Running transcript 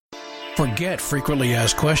Forget frequently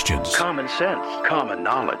asked questions, common sense, common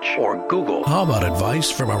knowledge, or Google. How about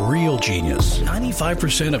advice from a real genius?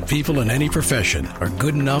 95% of people in any profession are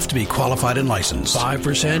good enough to be qualified and licensed.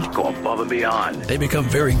 5% go above and beyond. They become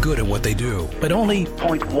very good at what they do, but only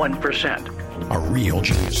 0.1% are real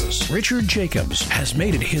geniuses. Richard Jacobs has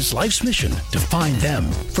made it his life's mission to find them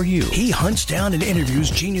for you. He hunts down and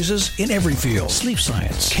interviews geniuses in every field: sleep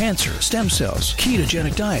science, cancer, stem cells,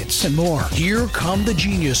 ketogenic diets, and more. Here come the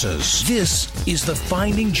geniuses. This is the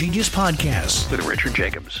Finding Genius Podcast with Richard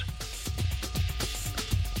Jacobs.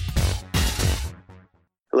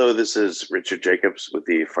 Hello, this is Richard Jacobs with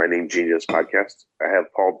the Finding Genius Podcast. I have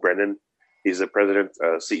Paul Brennan. He's the president,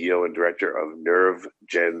 CEO, and director of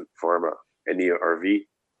NervGen Pharma. NERV,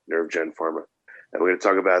 NervGen Pharma. And we're going to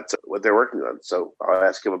talk about what they're working on. So I'll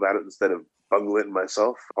ask him about it instead of bungling it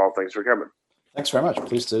myself. Paul, thanks for coming. Thanks very much.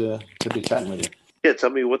 Pleased to be chatting with you. Yeah, tell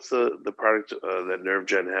me, what's the product that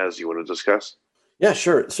NervGen has you want to discuss? Yeah,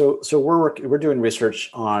 sure. So we're doing research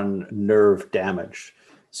on nerve damage.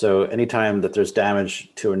 So anytime that there's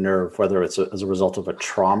damage to a nerve, whether it's as a result of a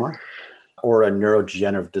trauma or a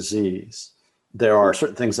neurodegenerative disease, there are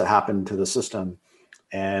certain things that happen to the system.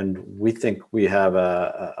 And we think we have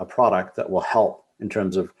a product that will help in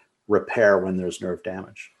terms of repair when there's nerve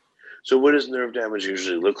damage. So what does nerve damage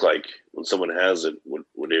usually look like when someone has it?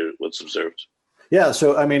 What's observed? Yeah,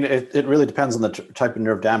 so I mean, it really depends on the type of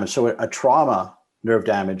nerve damage. So a trauma nerve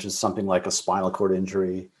damage is something like a spinal cord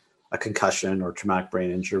injury, a concussion or traumatic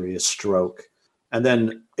brain injury, a stroke. And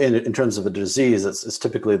then in terms of a disease, it's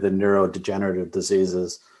typically the neurodegenerative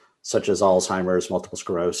diseases such as Alzheimer's, multiple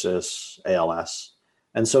sclerosis, ALS.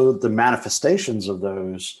 And so the manifestations of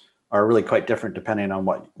those are really quite different depending on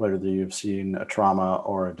whether you've seen a trauma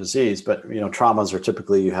or a disease. But traumas are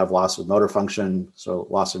typically you have loss of motor function, so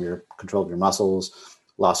loss of your control of your muscles,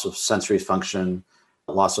 loss of sensory function,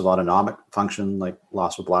 loss of autonomic function like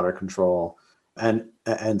loss of bladder control, and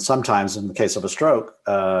sometimes in the case of a stroke,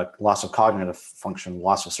 loss of cognitive function,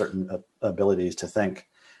 loss of certain abilities to think.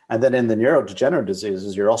 And then in the neurodegenerative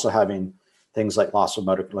diseases, you're also having things like loss of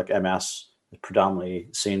motor, like MS. Predominantly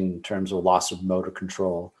seen in terms of loss of motor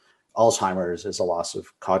control. Alzheimer's is a loss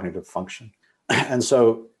of cognitive function. And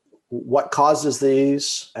so what causes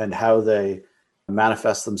these and how they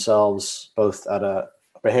manifest themselves both at a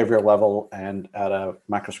behavioral level and at a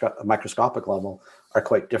microscopic level are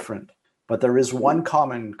quite different. But there is one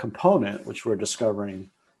common component which we're discovering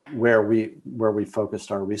where we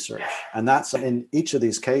focused our research. And that's in each of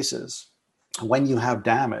these cases, when you have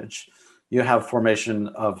damage, you have formation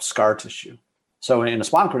of scar tissue. So in a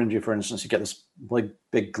spinal cord injury, for instance, you get this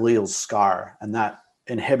big glial scar, and that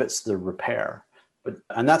inhibits the repair.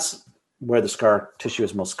 And that's where the scar tissue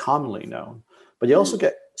is most commonly known. But you also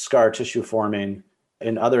get scar tissue forming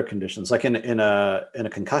in other conditions, like in a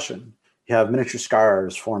concussion. You have miniature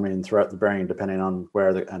scars forming throughout the brain, depending on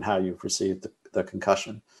where and how you've received the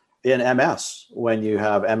concussion. In MS, when you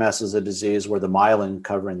have MS is a disease where the myelin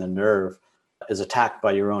covering the nerve is attacked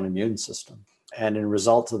by your own immune system. And in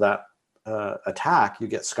result of that attack, you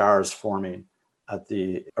get scars forming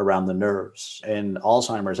around the nerves. In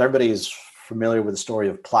Alzheimer's, everybody's familiar with the story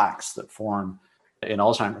of plaques that form in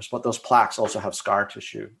Alzheimer's, but those plaques also have scar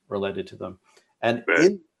tissue related to them. And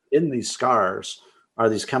in these scars are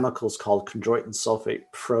these chemicals called chondroitin sulfate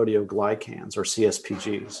proteoglycans, or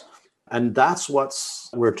CSPGs. And that's what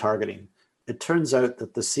we're targeting. It turns out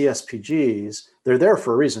that the CSPGs, they're there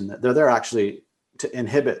for a reason. They're there actually to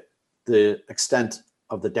inhibit the extent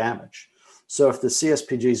of the damage. So if the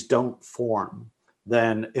CSPGs don't form,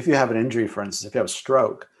 then if you have an injury, for instance, if you have a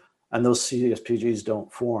stroke, and those CSPGs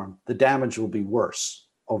don't form, the damage will be worse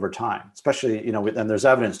over time. Especially, and there's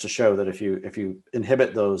evidence to show that if you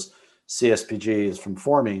inhibit those CSPGs from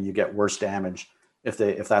forming, you get worse damage if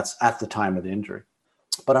that's at the time of the injury.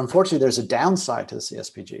 But unfortunately, there's a downside to the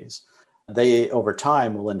CSPGs. They, over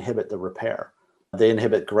time, will inhibit the repair. They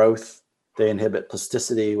inhibit growth. They inhibit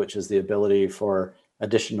plasticity, which is the ability for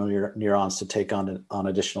additional neurons to take on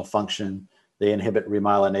additional function. They inhibit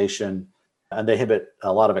remyelination, and they inhibit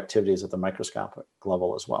a lot of activities at the microscopic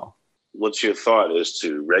level as well. What's your thought? Is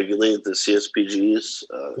to regulate the CSPGs?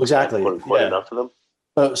 Exactly. Quite enough of them?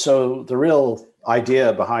 So the real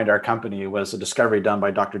idea behind our company was a discovery done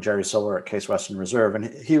by Dr. Jerry Solar at Case Western Reserve, and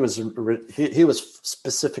he was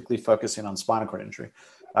specifically focusing on spinal cord injury.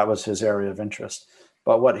 That was his area of interest.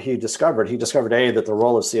 But what he discovered that the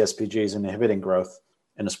role of CSPGs in inhibiting growth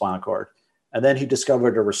in the spinal cord, and then he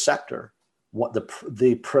discovered a receptor,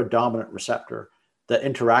 the predominant receptor that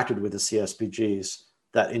interacted with the CSPGs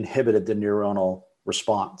that inhibited the neuronal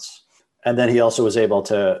response. And then he also was able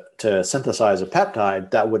to synthesize a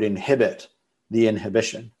peptide that would inhibit the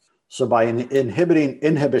inhibition. So by inhibiting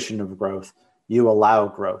inhibition of growth, you allow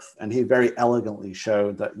growth. And he very elegantly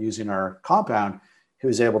showed that using our compound, he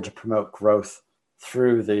was able to promote growth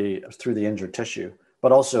through the injured tissue,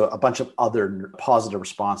 but also a bunch of other positive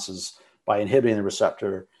responses. By inhibiting the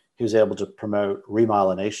receptor, he was able to promote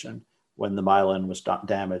remyelination when the myelin was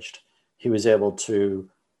damaged. He was able to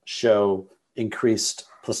show increased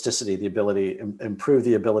plasticity, improve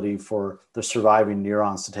the ability for the surviving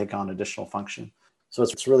neurons to take on additional function. So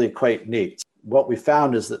it's really quite neat. What we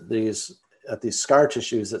found is that these scar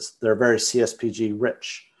tissues, they're very CSPG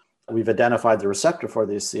rich. We've identified the receptor for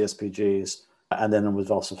these CSPGs, and then we've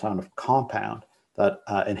also found a compound that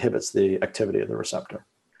inhibits the activity of the receptor.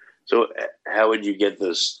 So how would you get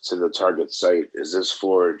this to the target site? Is this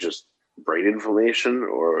for just brain inflammation,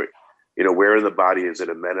 or where in the body is it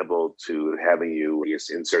amenable to having you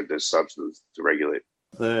insert this substance to regulate?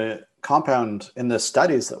 The compound in the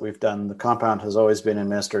studies that we've done, the compound has always been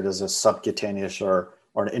administered as a subcutaneous or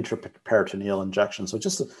an intraperitoneal injection. So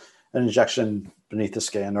just an injection beneath the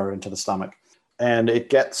skin or into the stomach. And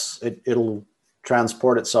it'll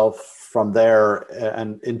transport itself from there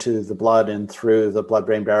and into the blood and through the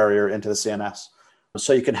blood-brain barrier into the CNS.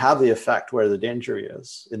 So you can have the effect where the injury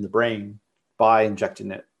is in the brain by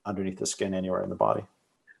injecting it underneath the skin anywhere in the body.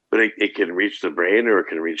 But it can reach the brain, or it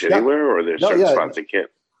can reach anywhere, or there's certain spots it can't?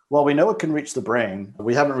 Well, we know it can reach the brain.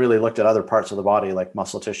 We haven't really looked at other parts of the body like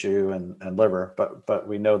muscle tissue and liver, but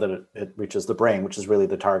we know that it reaches the brain, which is really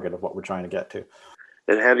the target of what we're trying to get to.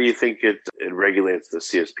 And how do you think it regulates the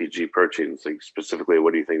CSPG proteins? Like specifically,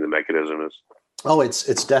 what do you think the mechanism is? Oh,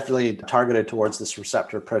 it's definitely targeted towards this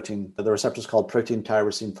receptor protein. The receptor is called protein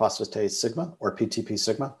tyrosine phosphatase sigma, or PTP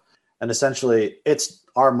sigma. And essentially,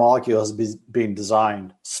 our molecule has been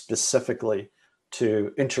designed specifically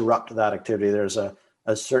to interrupt that activity. There's a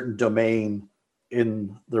certain domain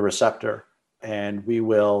in the receptor, and we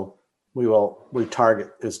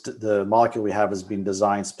target the molecule we have has been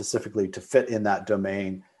designed specifically to fit in that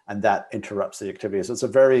domain, and that interrupts the activity. So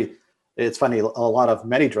it's funny.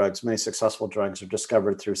 Many successful drugs are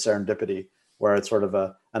discovered through serendipity, where it's sort of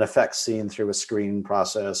an effect seen through a screening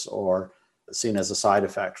process or seen as a side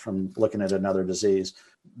effect from looking at another disease.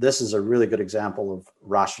 This is a really good example of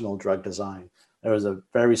rational drug design. There was a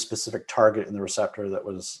very specific target in the receptor that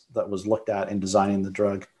was looked at in designing the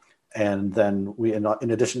drug. And then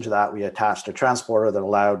in addition to that, we attached a transporter that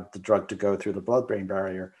allowed the drug to go through the blood-brain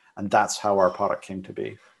barrier. And that's how our product came to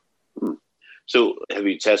be. So have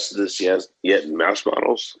you tested this yet in mouse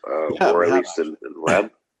models, or at least in the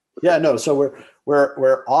lab? Yeah, no. So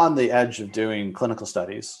we're on the edge of doing clinical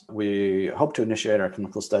studies. We hope to initiate our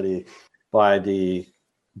clinical study by the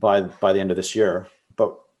end of this year.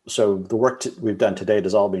 But so the work we've done to date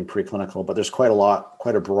has all been preclinical, but there's quite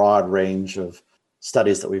a broad range of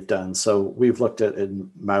studies that we've done. So we've looked at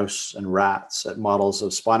in mouse and rats at models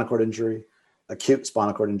of spinal cord injury, acute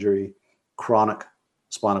spinal cord injury, chronic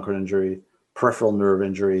spinal cord injury, peripheral nerve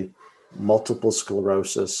injury, multiple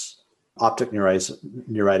sclerosis, optic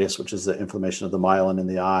neuritis, which is the inflammation of the myelin in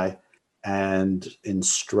the eye, and in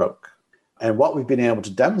stroke. And what we've been able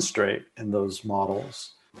to demonstrate in those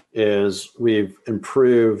models is we've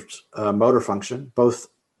improved motor function, both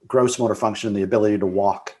gross motor function, the ability to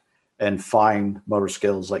walk, and fine motor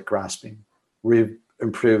skills like grasping. We've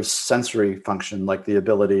improved sensory function, like the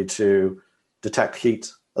ability to detect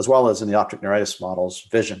heat, as well as in the optic neuritis models,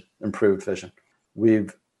 improved vision.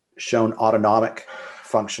 We've shown autonomic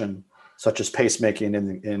function, such as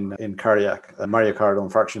pacemaking in cardiac myocardial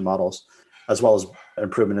infarction models, as well as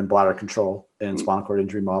improvement in bladder control in spinal cord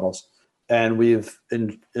injury models. And we've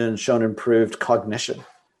shown improved cognition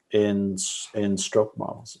in stroke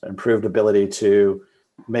models, improved ability to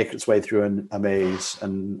make its way through a maze,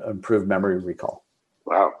 and improved memory recall.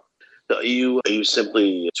 Wow. So are you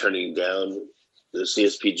simply turning down the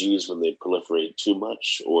CSPGs when they proliferate too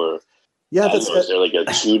much, or is there like a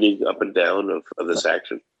tuning up and down of this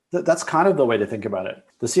action? That's kind of the way to think about it.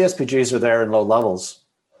 The CSPGs are there in low levels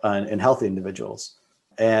in healthy individuals,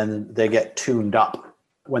 and they get tuned up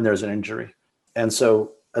when there's an injury. And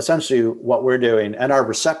so essentially what we're doing, and our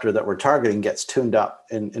receptor that we're targeting gets tuned up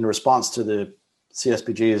in response to the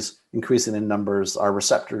CSPGs increasing in numbers, our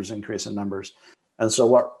receptors increase in numbers. And so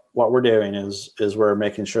what we're doing is we're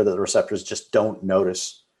making sure that the receptors just don't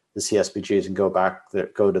notice the CSPGs and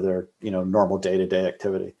go to their normal day-to-day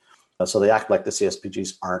activity. So they act like the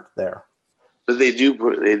CSPGs aren't there. But they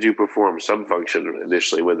do perform some function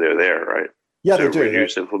initially when they're there, right? Yeah, they do.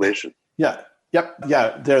 Reduce inflammation. Yeah. Yep.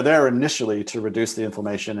 Yeah. They're there initially to reduce the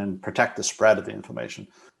inflammation and protect the spread of the inflammation.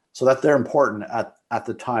 So that they're important at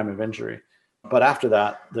the time of injury. But after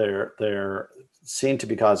that, they're seen to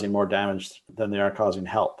be causing more damage than they are causing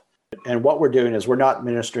help. And what we're doing is we're not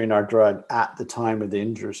administering our drug at the time of the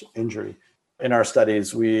injury. In our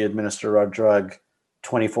studies, we administer our drug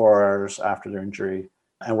 24 hours after their injury.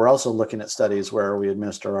 And we're also looking at studies where we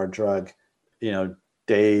administer our drug,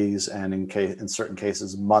 days and in certain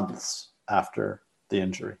cases, months after the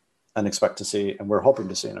injury, and expect to see, and we're hoping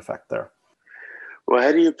to see an effect there. Well,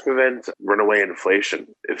 how do you prevent runaway inflation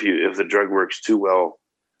if the drug works too well?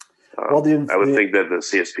 I would think that the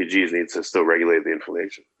CSPGs need to still regulate the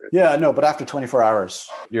inflammation. Right? Yeah, no, but after 24 hours,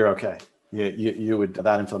 you're okay. You would,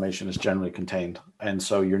 that inflammation is generally contained, and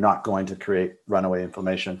so you're not going to create runaway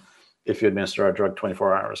inflammation if you administer our drug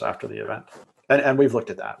 24 hours after the event. And we've looked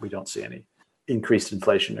at that. We don't see any increased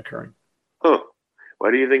inflation occurring. Huh.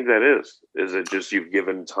 Why do you think that is? Is it just you've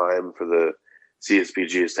given time for the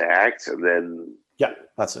CSPGs to act, and then? Yeah,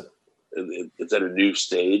 that's it. It's at a new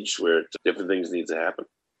stage where different things need to happen.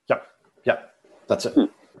 Yeah, that's it.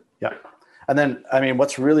 Yeah. And then,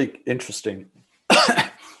 what's really interesting,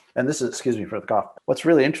 and this is, excuse me for the cough, what's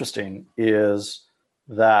really interesting is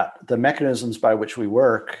that the mechanisms by which we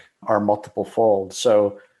work are multiple fold.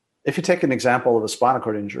 So if you take an example of a spinal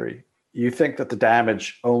cord injury, you think that the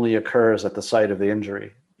damage only occurs at the site of the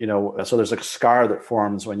injury. So there's a scar that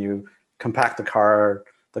forms when you compact the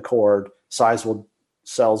cord, cells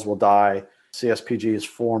will die, CSPGs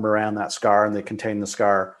form around that scar and they contain the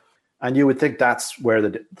scar. And you would think that's where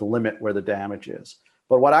the limit where the damage is.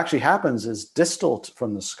 But what actually happens is distal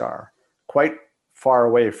from the scar, quite far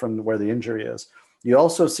away from where the injury is, you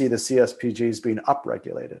also see the CSPGs being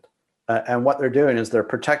upregulated. And what they're doing is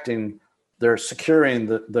they're securing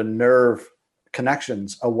the nerve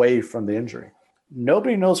connections away from the injury.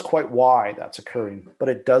 Nobody knows quite why that's occurring, but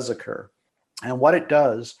it does occur. And what it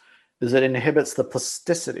does is it inhibits the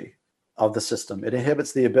plasticity of the system. It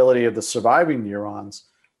inhibits the ability of the surviving neurons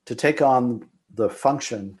to take on the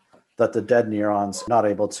function that the dead neurons are not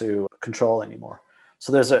able to control anymore.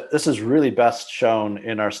 So this is really best shown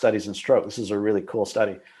in our studies in stroke. This is a really cool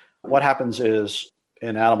study. What happens is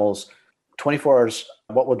in animals, 24 hours,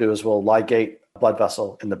 what we'll do is we'll ligate a blood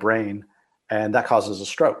vessel in the brain, and that causes a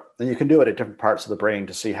stroke. And you can do it at different parts of the brain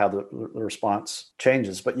to see how the response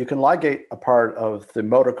changes. But you can ligate a part of the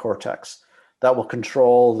motor cortex that will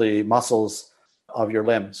control the muscles of your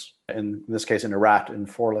limbs, in this case in a rat in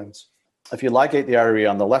forelimbs. If you ligate the artery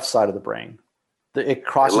on the left side of the brain, it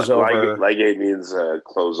crosses over. Ligate means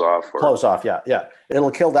close off. Close off, yeah.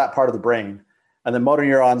 It'll kill that part of the brain. And the motor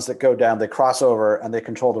neurons that go down, they cross over and they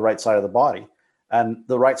control the right side of the body. And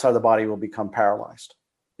the right side of the body will become paralyzed.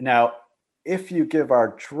 Now, if you give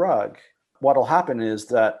our drug, what will happen is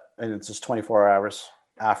that, and it's just 24 hours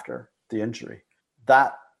after the injury,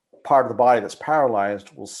 that part of the body that's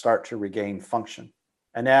paralyzed will start to regain function.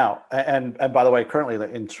 And now, and by the way, currently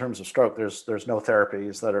in terms of stroke, there's no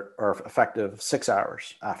therapies that are effective 6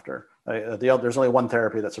 hours after. There's only one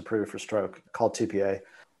therapy that's approved for stroke called TPA,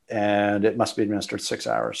 and it must be administered 6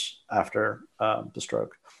 hours after the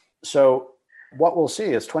stroke. So what we'll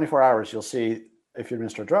see is 24 hours, you'll see if you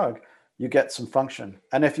administer a drug, you get some function.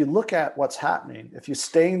 And if you look at what's happening, if you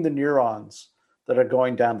stain the neurons that are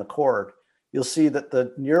going down the cord, you'll see that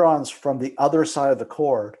the neurons from the other side of the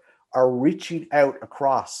cord are reaching out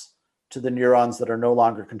across to the neurons that are no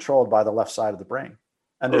longer controlled by the left side of the brain.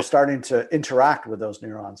 And they're starting to interact with those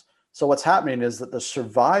neurons. So what's happening is that the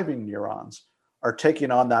surviving neurons are taking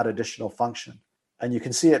on that additional function. And you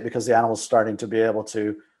can see it because the animal's starting to be able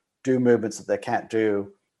to do movements that they can't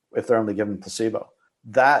do if they're only given placebo.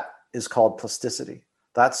 That is called plasticity.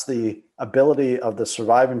 That's the ability of the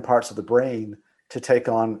surviving parts of the brain to take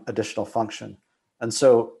on additional function. And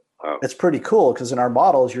so it's pretty cool because in our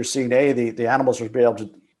models, you're seeing the animals will be able to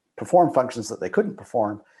perform functions that they couldn't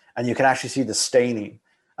perform. And you can actually see the staining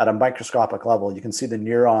at a microscopic level. You can see the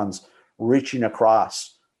neurons reaching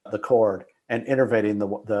across the cord and innervating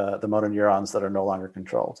the motor neurons that are no longer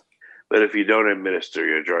controlled. But if you don't administer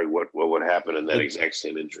your drug, what would happen in that exact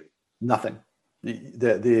same injury? Nothing.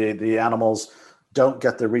 The animals don't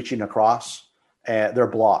get the reaching across. They're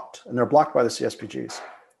blocked, and they're blocked by the CSPGs.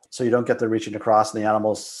 So you don't get the reaching across, and the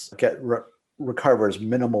animals recovers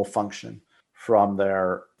minimal function from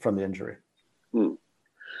the injury.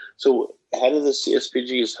 So how do the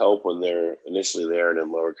CSPGs help when they're initially there and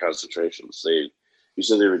in lower concentrations? You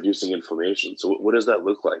said they're reducing inflammation. So what does that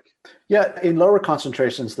look like? Yeah, in lower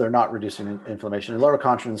concentrations, they're not reducing inflammation. In lower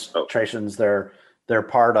concentrations, they're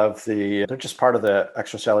part of they're just part of the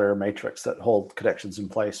extracellular matrix that hold connections in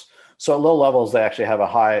place. So at low levels, they actually have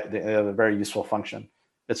they have a very useful function.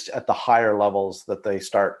 It's at the higher levels that they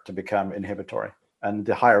start to become inhibitory, and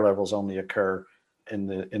the higher levels only occur in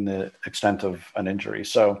the extent of an injury.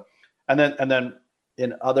 So, and then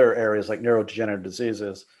in other areas like neurodegenerative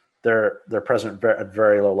diseases, they're present at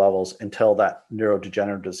very low levels until that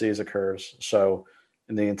neurodegenerative disease occurs. So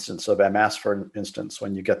in the instance of MS, for instance,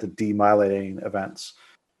 when you get the demyelinating events,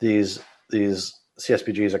 these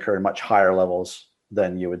CSPGs occur in much higher levels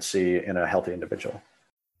than you would see in a healthy individual.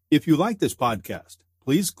 If you like this podcast,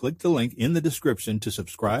 please click the link in the description to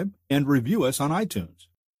subscribe and review us on iTunes.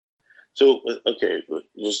 So, okay,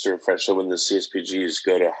 just to refresh, so when the CSPGs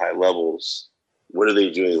go to high levels, what are they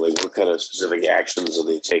doing? Like, what kind of specific actions are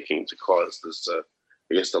they taking to cause this,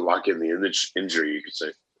 to lock in the injury, you could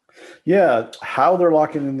say? Yeah, how they're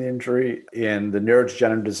locking in the injury in the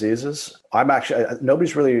neurodegenerative diseases,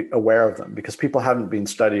 nobody's really aware of them because people haven't been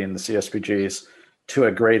studying the CSPGs to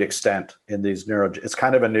a great extent in these it's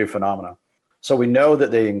kind of a new phenomenon. So we know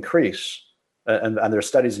that they increase, and there are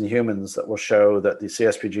studies in humans that will show that the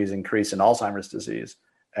CSPGs increase in Alzheimer's disease,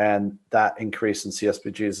 and that increase in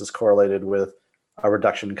CSPGs is correlated with a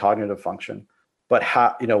reduction in cognitive function. But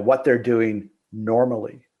what they're doing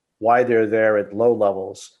normally, why they're there at low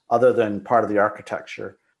levels, other than part of the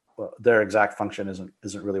architecture, their exact function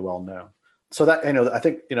isn't really well known. So that, I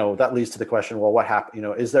think, that leads to the question, well, what happened?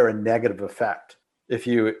 Is there a negative effect if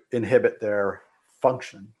you inhibit their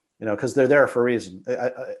function? Because they're there for a reason.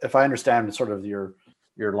 If I understand sort of your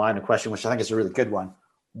line of question, which I think is a really good one,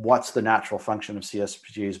 what's the natural function of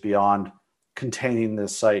CSPGs beyond containing the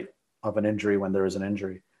site of an injury when there is an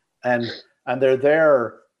injury? And they're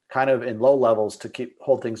there kind of in low levels to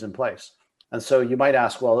hold things in place. And so you might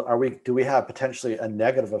ask, well, do we have potentially a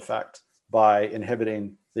negative effect by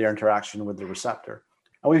inhibiting the interaction with the receptor?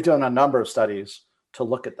 And we've done a number of studies to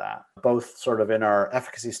look at that, both sort of in our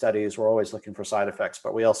efficacy studies. We're always looking for side effects,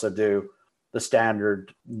 but we also do the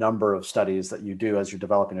standard number of studies that you do as you're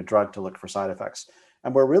developing a drug to look for side effects.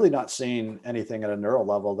 And we're really not seeing anything at a neural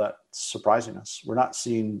level that's surprising us. We're not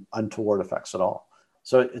seeing untoward effects at all.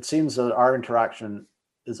 So it seems that our interaction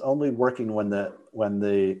is only working when the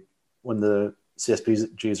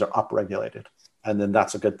CSPGs are upregulated, and then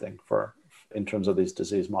that's a good thing in terms of these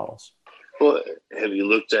disease models. Well, have you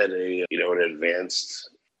looked at an advanced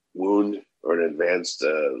wound or an advanced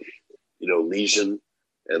lesion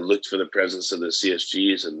and looked for the presence of the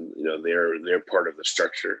CSGs, and they're part of the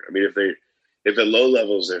structure? I mean, if at low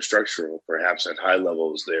levels they're structural, perhaps at high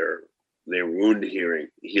levels they're wound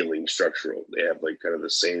healing structural. They have like kind of the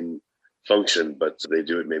same function, but they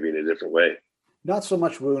do it maybe in a different way. Not so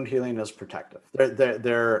much wound healing as protective.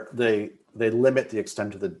 They limit the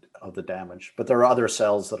extent of the damage, but there are other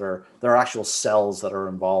cells there are actual cells that are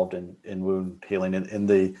involved in wound healing. In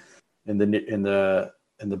the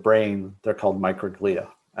brain, they're called microglia,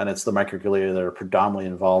 and it's the microglia that are predominantly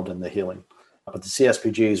involved in the healing. But the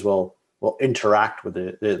CSPGs will interact with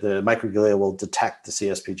the microglia will detect the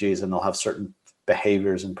CSPGs, and they'll have certain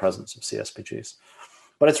behaviors in presence of CSPGs.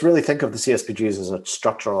 But it's really, think of the CSPGs as a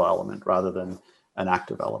structural element rather than an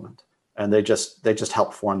active element. And they just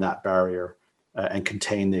help form that barrier and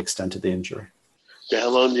contain the extent of the injury. How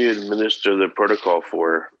long do you administer the protocol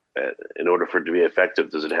for in order for it to be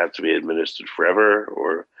effective? Does it have to be administered forever,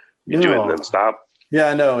 or you do it and then stop?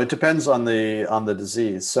 Yeah, no, it depends on the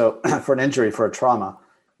disease. So for an injury, for a trauma,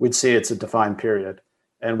 we'd see it's a defined period.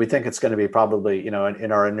 And we think it's going to be probably, in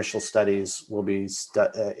our initial studies, we'll be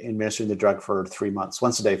administering the drug for 3 months,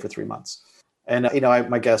 once a day for 3 months. And,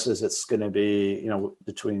 my guess is it's going to be,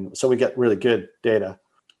 so we get really good data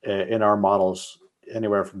in our models,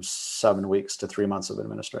 anywhere from 7 weeks to 3 months of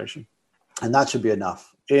administration. And that should be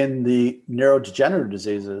enough. In the neurodegenerative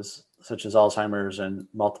diseases, such as Alzheimer's and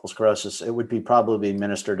multiple sclerosis, it would be probably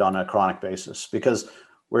administered on a chronic basis, because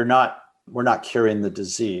we're not curing the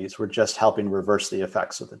disease. We're just helping reverse the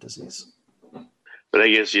effects of the disease. But I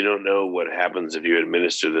guess you don't know what happens if you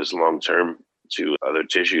administer this long-term to other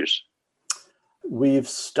tissues.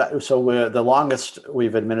 The longest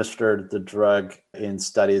we've administered the drug in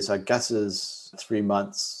studies, I guess, is 3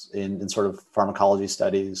 months in sort of pharmacology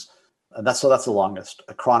studies. And that's the longest.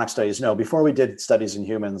 Chronic studies, no. Before we did studies in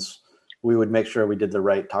humans, we would make sure we did the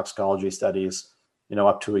right toxicology studies,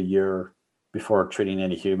 up to a year before treating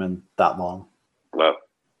any human that long. Wow.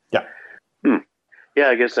 Yeah. Yeah,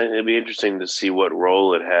 I guess it'd be interesting to see what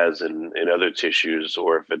role it has in other tissues,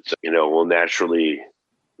 or if it, will naturally,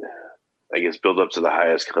 build up to the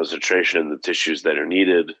highest concentration in the tissues that are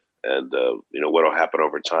needed, and, what will happen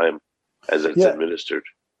over time as it's administered.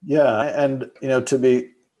 Yeah. And, to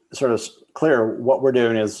be sort of clear, what we're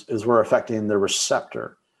doing is we're affecting the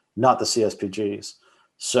receptor, not the CSPGs.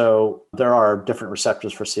 So there are different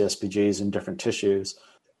receptors for CSPGs in different tissues.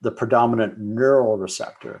 The predominant neural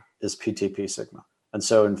receptor is PTP sigma. And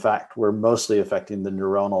so, in fact, we're mostly affecting the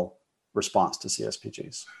neuronal response to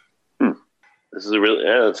CSPGs. This is a really,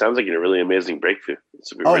 yeah, it sounds like a really amazing breakthrough.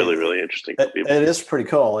 It's really, really interesting for people. It is pretty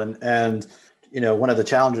cool. And one of the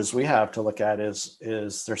challenges we have to look at is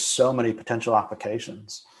there's so many potential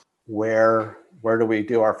applications. Where do we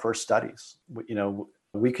do our first studies?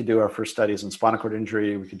 We could do our first studies in spinal cord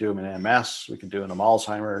injury. We could do them in MS. We could do them in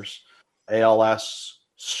Alzheimer's, ALS,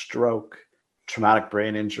 stroke, traumatic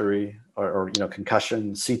brain injury, or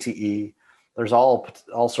concussion, CTE. There's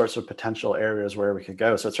all sorts of potential areas where we could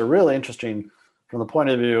go. So it's a really interesting, from the point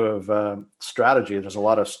of view of strategy, there's a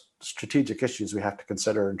lot of strategic issues we have to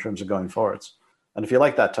consider in terms of going forwards. And if you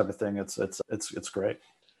like that type of thing, it's great.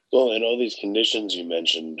 Well, in all these conditions you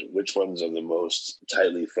mentioned, which ones are the most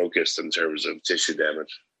tightly focused in terms of tissue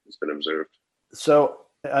damage that's been observed? So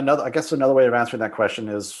another way of answering that question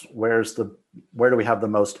is where do we have the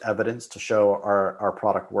most evidence to show our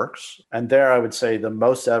product works? And there I would say the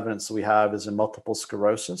most evidence we have is in multiple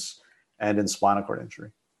sclerosis and in spinal cord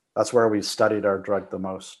injury. That's where we've studied our drug the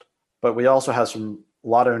most. But we also have a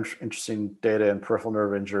lot of interesting data in peripheral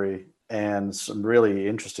nerve injury and some really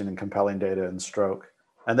interesting and compelling data in stroke.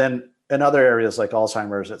 And then in other areas like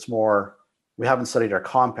Alzheimer's, it's more, we haven't studied our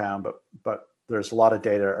compound, but there's a lot of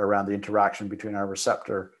data around the interaction between our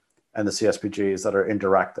receptor and the CSPGs that are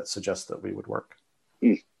indirect that suggest that we would work.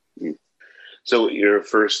 Mm-hmm. So your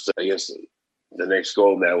first, I guess, the next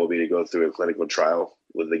goal now will be to go through a clinical trial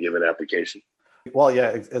with the given application? Well, yeah,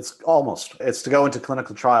 it's to go into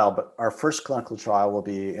clinical trial, but our first clinical trial will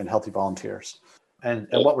be in healthy volunteers. And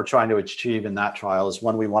what we're trying to achieve in that trial is,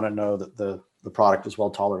 one, we want to know that the product is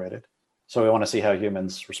well tolerated. So we want to see how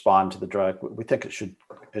humans respond to the drug. We think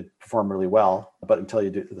it perform really well, but until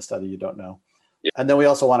you do the study, you don't know. Yeah. And then we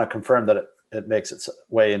also want to confirm that it makes its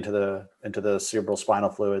way into the cerebral spinal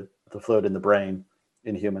fluid, the fluid in the brain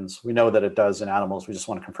in humans. We know that it does in animals. We just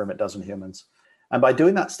want to confirm it does in humans. And by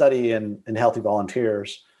doing that study in healthy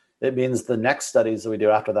volunteers, it means the next studies that we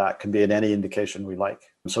do after that can be in any indication we like.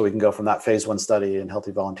 So we can go from that phase 1 study in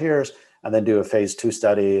healthy volunteers and then do a phase 2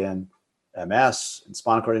 study in MS, in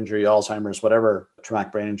spinal cord injury, Alzheimer's, whatever,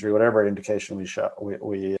 traumatic brain injury, whatever indication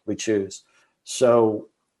we choose. So,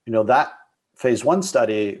 that phase 1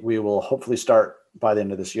 study, we will hopefully start by the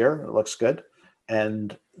end of this year. It looks good,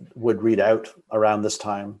 and would read out around this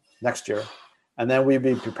time next year. And then we'd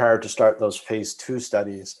be prepared to start those phase 2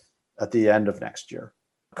 studies at the end of next year.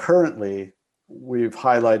 Currently, we've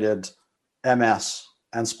highlighted MS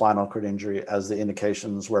and spinal cord injury as the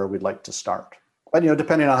indications where we'd like to start. But,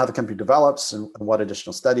 depending on how the company develops and what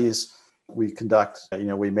additional studies we conduct,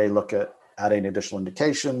 we may look at adding additional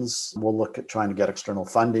indications. We'll look at trying to get external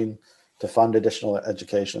funding to fund additional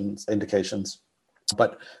indications.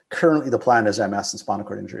 But currently the plan is MS and spinal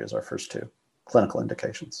cord injury as our first 2 clinical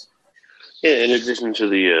indications. Yeah, in addition to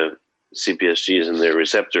the CPSGs and their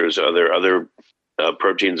receptors, are there other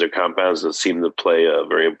proteins or compounds that seem to play a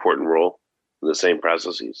very important role in the same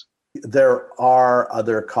processes? There are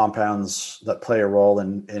other compounds that play a role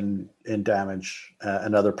in damage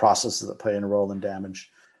and other processes that play a role in damage.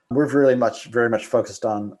 We're very much focused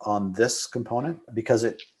on this component because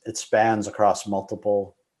it spans across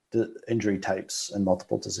multiple injury types and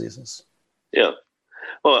multiple diseases. Yeah.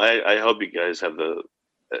 Well, I hope you guys have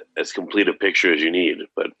as complete a picture as you need,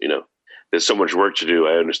 but there's so much work to do.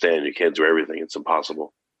 I understand you can't do everything. It's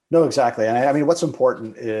impossible. No, exactly. And I mean, what's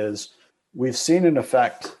important is we've seen an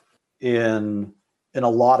effect in a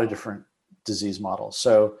lot of different disease models.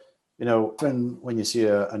 So, when you see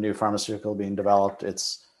a new pharmaceutical being developed,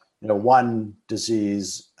 it's, one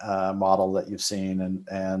disease model that you've seen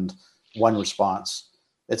and one response.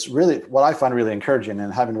 It's really, what I find really encouraging,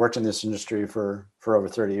 and having worked in this industry for over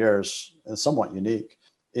 30 years, and somewhat unique,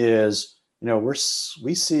 is,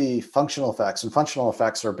 we see functional effects, and functional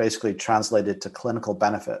effects are basically translated to clinical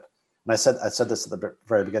benefit. And I said this at the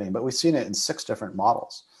very beginning, but we've seen it in 6 different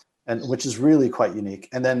models, and which is really quite unique.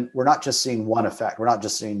 And then we're not just seeing one effect. We're not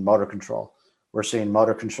just seeing motor control. We're seeing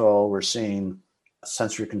motor control. We're seeing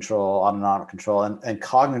sensory control, autonomic control, and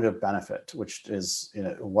cognitive benefit, which is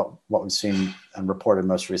what we've seen and reported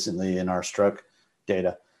most recently in our stroke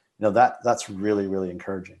data. That's really, really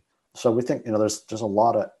encouraging. So we think there's a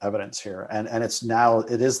lot of evidence here, and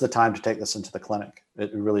it is the time to take this into the clinic.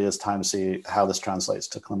 It really is time to see how this translates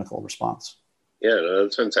to clinical response. Yeah, no,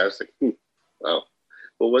 that's fantastic. Wow.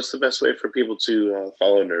 Well, what's the best way for people to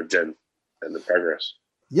follow NervGen and the progress?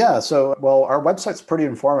 Yeah, so our website's pretty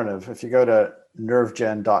informative. If you go to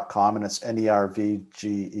nervgen.com, and it's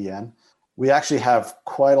NervGen, we actually have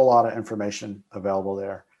quite a lot of information available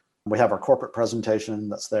there. We have our corporate presentation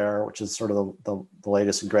that's there, which is sort of the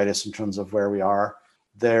latest and greatest in terms of where we are.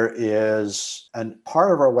 There is, and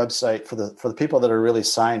part of our website for the people that are really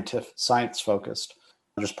science focused,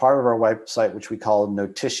 There's part of our website which we call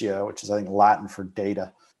Notitia, which is, I think, Latin for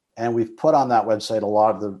data. And we've put on that website a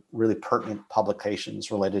lot of the really pertinent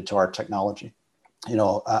publications related to our technology,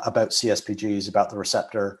 about CSPGs, about the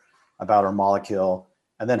receptor, about our molecule,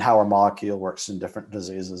 and then how our molecule works in different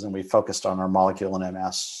diseases. And we focused on our molecule in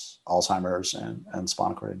MS, Alzheimer's, and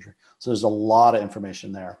spinal cord injury. So there's a lot of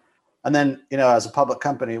information there. And then, as a public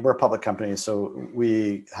company, we're a public company, so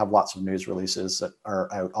we have lots of news releases that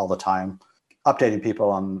are out all the time, updating people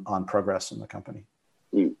on progress in the company.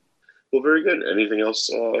 Well, very good. Anything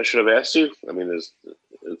else I should have asked you? I mean, it's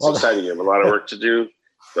exciting. You have a lot of work to do,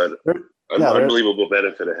 but unbelievable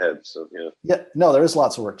benefit ahead. So, there is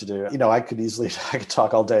lots of work to do. I could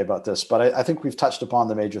talk all day about this, but I think we've touched upon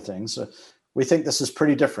the major things. We think this is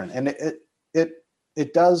pretty different, and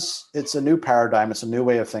it's a new paradigm. It's a new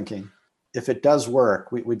way of thinking. If it does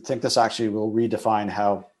work, we think this actually will redefine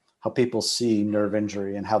how people see nerve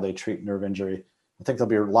injury and how they treat nerve injury. I think there'll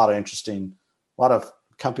be a lot of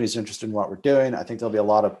companies interested in what we're doing. I think there'll be a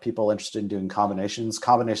lot of people interested in doing combinations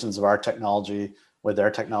of our technology with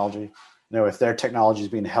their technology. If their technology is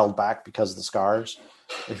being held back because of the scars,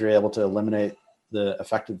 if you're able to eliminate the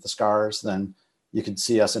effect of the scars, then you can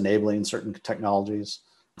see us enabling certain technologies,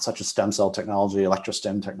 such as stem cell technology,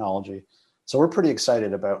 electrostim technology. So we're pretty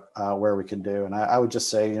excited about where we can do. And I would just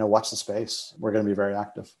say, watch the space. We're going to be very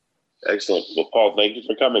active. Excellent. Well, Paul, thank you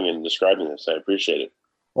for coming and describing this. I appreciate it.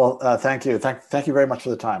 Well, thank you. Thank you very much for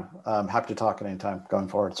the time. I'm happy to talk at any time going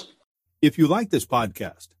forwards. If you like this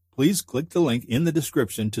podcast, please click the link in the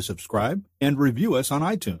description to subscribe and review us on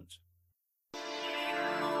iTunes.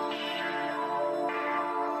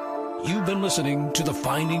 You've been listening to the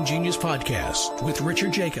Finding Genius podcast with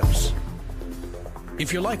Richard Jacobs.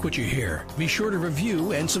 If you like what you hear, be sure to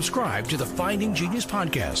review and subscribe to the Finding Genius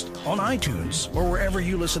podcast on iTunes or wherever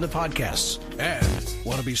you listen to podcasts. And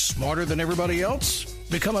want to be smarter than everybody else?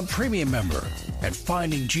 Become a premium member at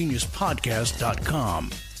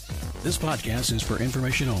findinggeniuspodcast.com. This podcast is for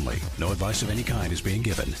information only. No advice of any kind is being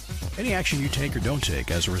given. Any action you take or don't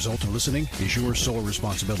take as a result of listening is your sole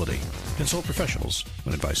responsibility. Consult professionals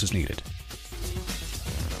when advice is needed.